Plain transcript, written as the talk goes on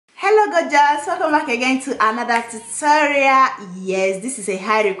Hello gorgeous, welcome back again to another tutorial. Yes, this is a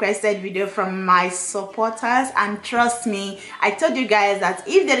high requested video from my supporters, and trust me, I told you guys that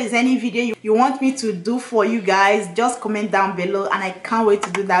if there is any video you want me to do for you guys, just comment down below and I can't wait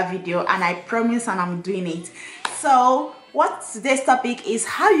to do that video, and I promise and I'm doing it. So what today's topic is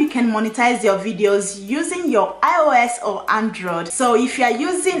how you can monetize your videos using your iOS or Android. So if you are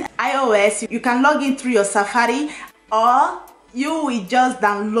using iOS, you can log in through your Safari, or you will just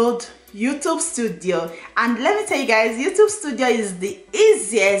download YouTube Studio. And let me tell you guys, YouTube Studio is the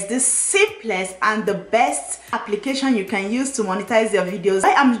easiest, the simplest and the best application you can use to monetize your videos.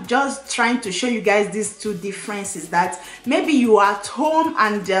 I am just trying to show you guys these two differences, that maybe you are at home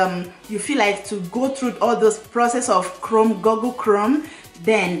and you feel like to go through all those process of Google Chrome,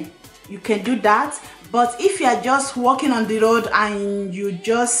 then you can do that. But if you are just walking on the road and you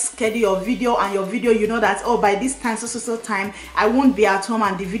just schedule your video, and your video, you know that, oh, by this time, so time, I won't be at home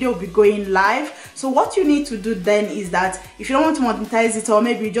and the video will be going live. So what you need to do then is that if you don't want to monetize it, or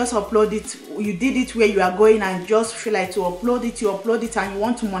maybe you just upload it, you did it where you are going and just feel like to upload it, you upload it and you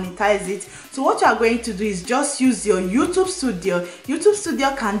want to monetize it. So what you are going to do is just use your YouTube Studio. YouTube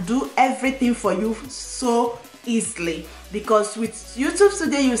Studio can do everything for you so easily, because with YouTube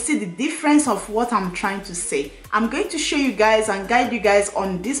Studio you see the difference of what I'm trying to say. I'm going to show you guys and guide you guys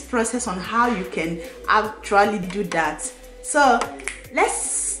on this process on how you can actually do that. So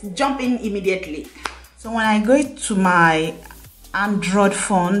let's jump in immediately. So when I go to my Android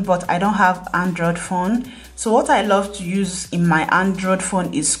phone, but I don't have Android phone, so what I love to use in my Android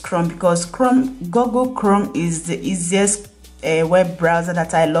phone is Chrome, because Google Chrome is the easiest web browser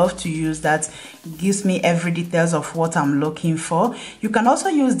that I love to use, that gives me every details of what I'm looking for. You can also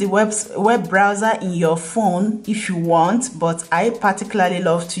use the web browser in your phone if you want, but I particularly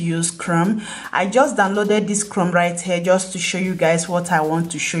love to use Chrome. I just downloaded this Chrome right here just to show you guys what I want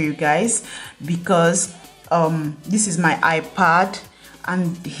to show you guys, because this is my iPad,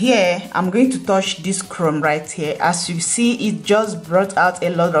 and here I'm going to touch this Chrome right here. As you see, it just brought out a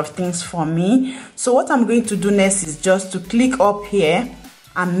lot of things for me. So what I'm going to do next is just to click up here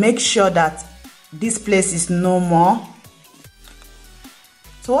and make sure that this place is no more.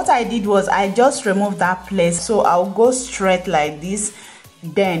 So what I did was I just removed that place, so I'll go straight like this,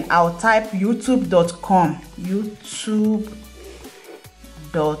 then I'll type youtube.com,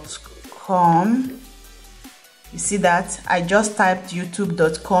 youtube.com. You see that I just typed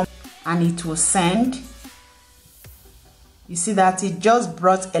youtube.com and it will send. You see that it just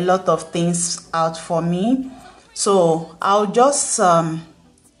brought a lot of things out for me. So I'll just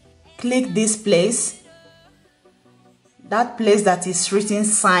click this place, that place that is written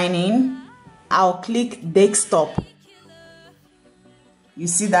sign in. I'll click desktop. You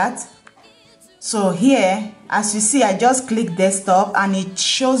see that? So here, as you see, I just click desktop and it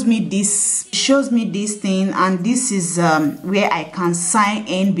shows me this thing, and this is where I can sign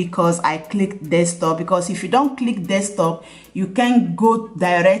in because I clicked desktop. Because if you don't click desktop, you can't go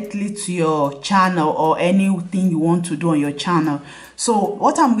directly to your channel or anything you want to do on your channel. So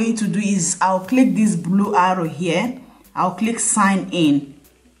what I'm going to do is I'll click this blue arrow here, I'll click sign in.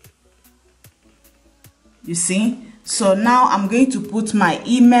 You see? So now I'm going to put my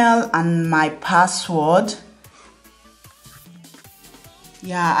email and my password.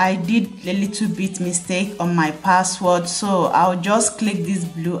 Yeah, I did a little bit mistake on my password, so I'll just click this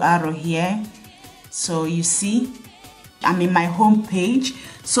blue arrow here. So you see, I'm in my home page.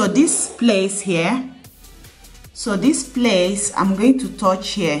 So this place here, so this place I'm going to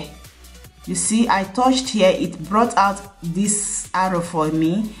touch here. You see, I touched here, it brought out this arrow for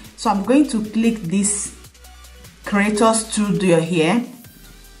me. So I'm going to click this Creator Studio here.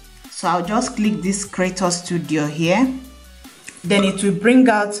 So I'll just click this Creator Studio here, then it will bring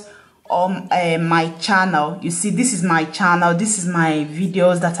out my channel. You see, this is my channel, this is my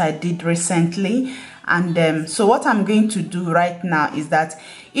videos that I did recently. And so what I'm going to do right now is that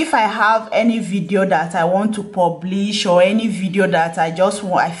if I have any video that I want to publish, or any video that I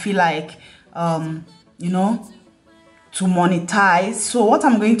feel like you know, to monetize, so what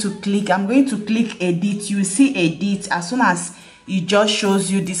I'm going to click, I'm going to click edit. You see edit, as soon as it just shows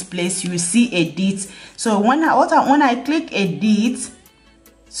you this place, you will see edit. So when I click edit,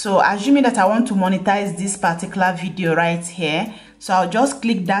 so assuming that I want to monetize this particular video right here, so I'll just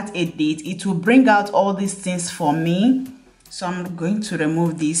click that edit. It will bring out all these things for me. So I'm going to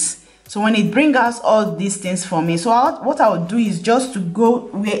remove this. So when it brings out all these things for me, so what I'll do is just to go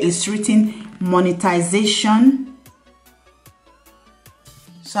where it's written monetization.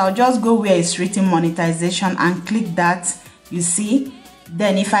 So I'll just go where it's written monetization and click that. You see,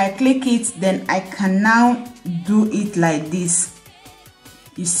 then if I click it, then I can now do it like this.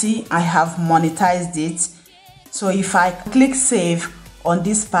 you see I have monetized it. So if I click save on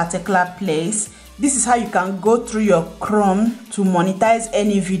this particular place, this is how you can go through your Chrome to monetize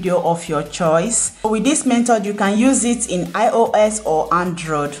any video of your choice. With this method, you can use it in iOS or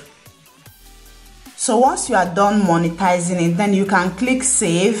Android. So once you are done monetizing it, then you can click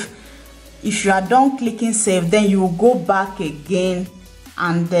save. If you are done clicking save, then you will go back again,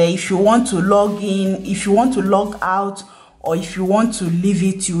 and if you want to log in, if you want to log out, or if you want to leave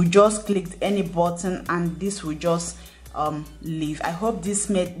it, you just click any button and this will just leave. I hope this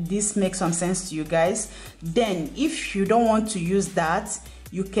makes some sense to you guys. Then if you don't want to use that,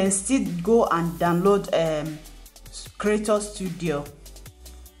 you can still go and download Creator Studio.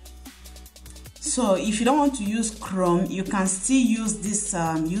 So if you don't want to use Chrome, you can still use this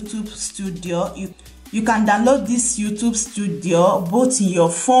YouTube Studio. You can download this YouTube Studio both in your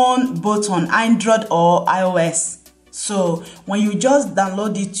phone, both on Android or iOS. So when you just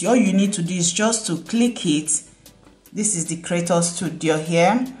download it, all you need to do is just to click it. This is the Creator Studio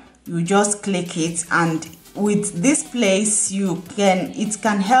here. You just click it, and with this place it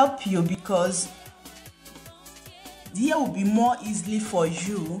can help you, because here will be more easily for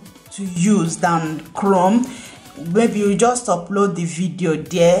you to use than Chrome. Maybe you just upload the video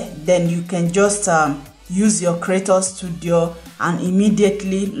there, then you can just use your Creator Studio and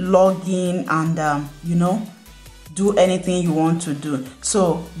immediately log in and you know, do anything you want to do.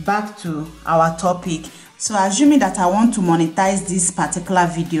 So back to our topic. So assuming that I want to monetize this particular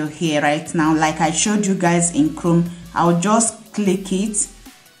video here right now, like I showed you guys in Chrome, I'll just click it.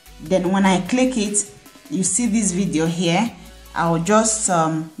 Then when I click it, you see this video here. I'll just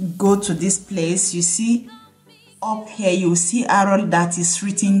go to this place. You see up here, you see arrow that is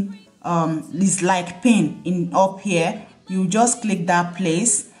written is like pen in up here. You just click that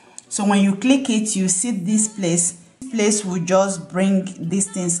place. So when you click it, you see this place. This place will just bring these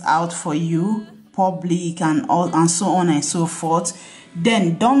things out for you, public and all, and so on and so forth.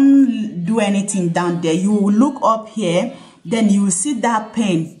 Then don't do anything down there. You will look up here, then you will see that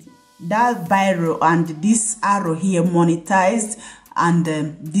pen, that biro, and this arrow here, monetized, and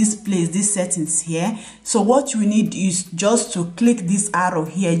this place, these settings here. So what you need is just to click this arrow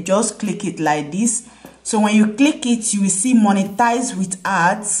here. Just click it like this. So when you click it, you will see monetize with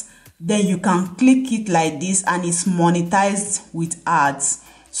ads. Then you can click it like this, and it's monetized with ads.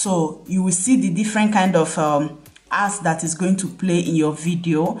 So you will see the different kind of ads that is going to play in your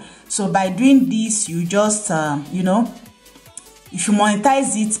video. So by doing this, you just you know, if you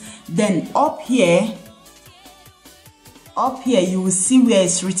monetize it, then up here you will see where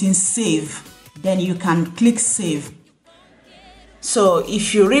it's written save. Then you can click save. So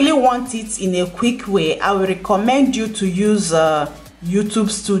if you really want it in a quick way, I will recommend you to use YouTube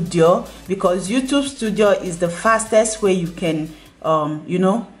Studio, because YouTube Studio is the fastest way you can you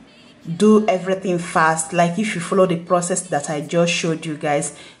know, do everything fast. Like if you follow the process that I just showed you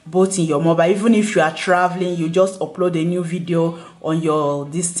guys, both in your mobile, even if you are traveling, you just upload a new video on your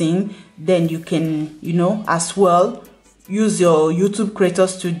this thing, then you can, you know, as well use your YouTube Creator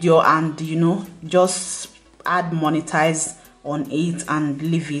Studio and, you know, just add monetize on it and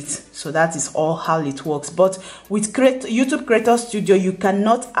leave it. So that is all how it works. But with YouTube Creator Studio, you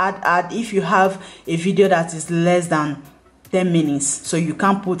cannot add if you have a video that is less than 10 minutes. So you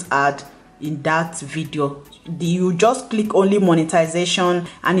can't put ad in that video. You just click only monetization,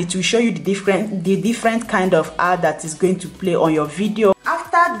 and it will show you the different kind of ad that is going to play on your video.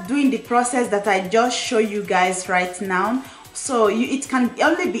 After doing the process that I just show you guys right now, so it can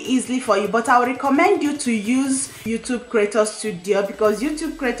only be easily for you, but I would recommend you to use YouTube Creator Studio, because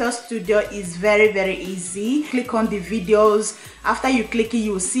YouTube Creator Studio is very easy. Click on the videos. After you click it,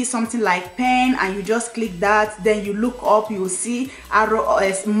 you will see something like pen, and you just click that. Then you look up, you will see arrow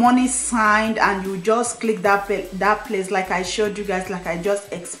as money signed, and you just click that place like I showed you guys, like I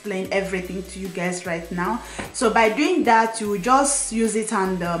just explained everything to you guys right now. So by doing that, you will just use it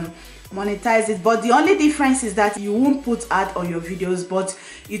and monetize it. But the only difference is that you won't put ad on your videos, but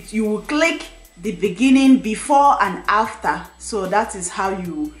you will click the beginning, before and after. So that is how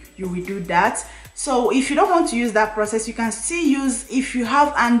you will do that. So if you don't want to use that process, you can still use, if you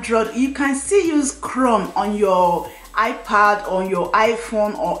have Android, you can still use Chrome on your iPad, on your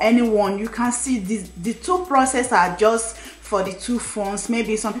iPhone, or anyone. You can see the two processes are just for the two phones.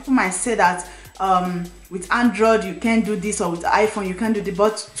 Maybe some people might say that with Android you can do this, or with iPhone you can do this,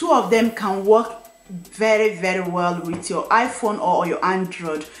 but two of them can work very well with your iPhone or your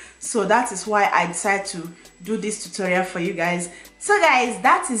Android. So that is why I decided to do this tutorial for you guys. So guys,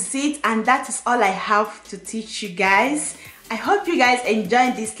 that is it, and that is all I have to teach you guys. I hope you guys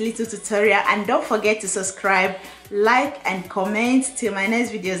enjoyed this little tutorial, and don't forget to subscribe, like and comment. Till my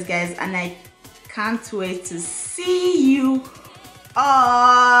next videos, guys, and I can't wait to see you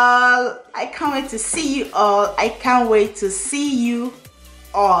all. I can't wait to see you all. I can't wait to see you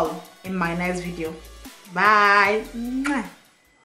all in my next video. Bye.